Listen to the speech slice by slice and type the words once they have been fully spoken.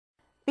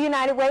The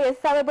United Way is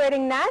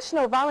celebrating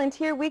National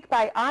Volunteer Week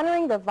by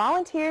honoring the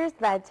volunteers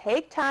that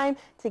take time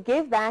to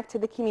give back to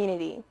the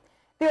community.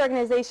 The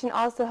organization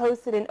also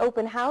hosted an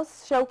open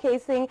house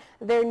showcasing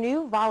their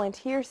new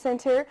volunteer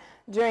center.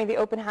 During the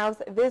open house,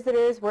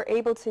 visitors were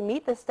able to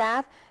meet the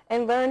staff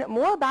and learn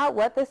more about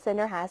what the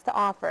center has to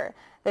offer.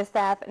 The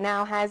staff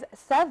now has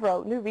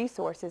several new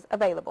resources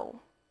available.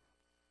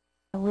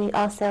 We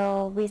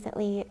also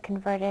recently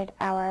converted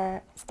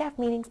our staff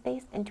meeting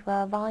space into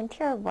a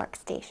volunteer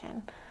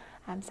workstation.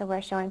 So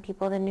we're showing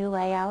people the new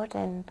layout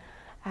and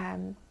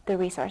the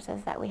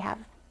resources that we have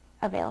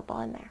available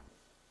in there.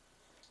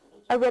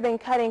 A ribbon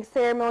cutting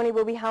ceremony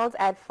will be held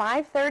at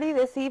 5:30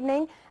 this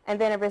evening, and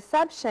then a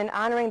reception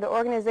honoring the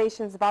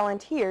organization's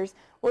volunteers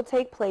will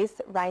take place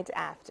right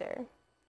after.